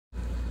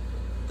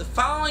The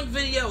following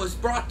video is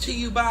brought to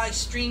you by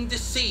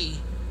Stream2sea.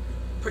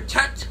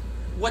 Protect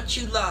what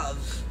you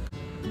love.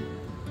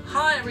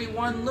 Hi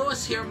everyone,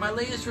 Lewis here with my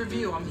latest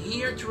review. I'm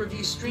here to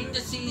review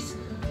Stream2sea's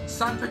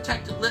Sun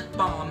Protect Lip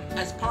Balm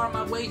as part of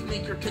my wave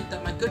maker kit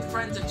that my good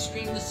friends at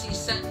Stream2sea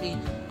sent me.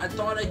 I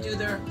thought I'd do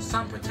their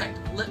Sun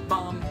Protect Lip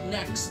Balm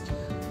next.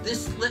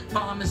 This lip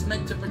balm is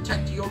meant to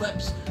protect your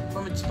lips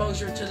from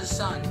exposure to the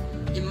sun.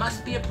 It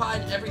must be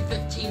applied every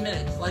 15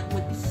 minutes. Like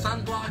with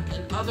sunblock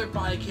and other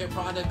body care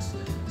products,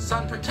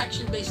 sun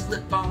protection-based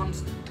lip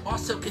balms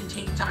also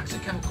contain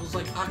toxic chemicals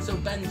like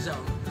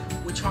oxybenzone,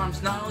 which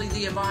harms not only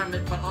the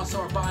environment but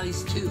also our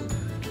bodies too.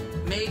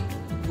 Made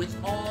with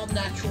all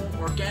natural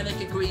organic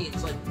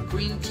ingredients like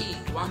green tea,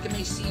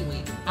 wakame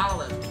seaweed,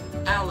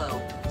 olive,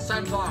 aloe,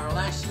 sunflower,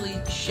 lastly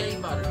shea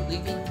butter,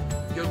 leaving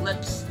your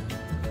lips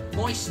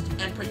moist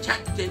and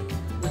protected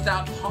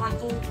without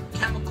harmful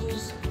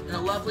chemicals and a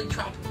lovely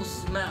tropical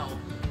smell.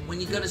 When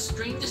you go to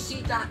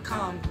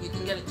Stream2sea.com, you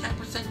can get a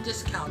 10%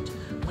 discount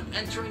when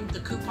entering the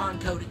coupon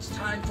code It's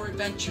Time for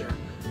Adventure.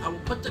 I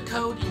will put the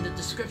code in the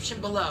description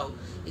below.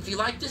 If you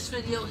like this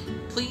video,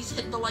 please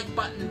hit the like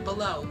button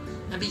below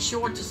and be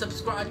sure to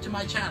subscribe to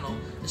my channel,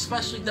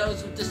 especially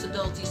those with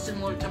disabilities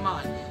similar to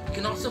mine. You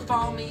can also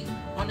follow me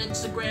on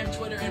Instagram,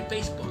 Twitter, and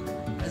Facebook.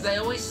 As I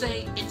always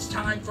say, it's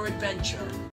time for adventure.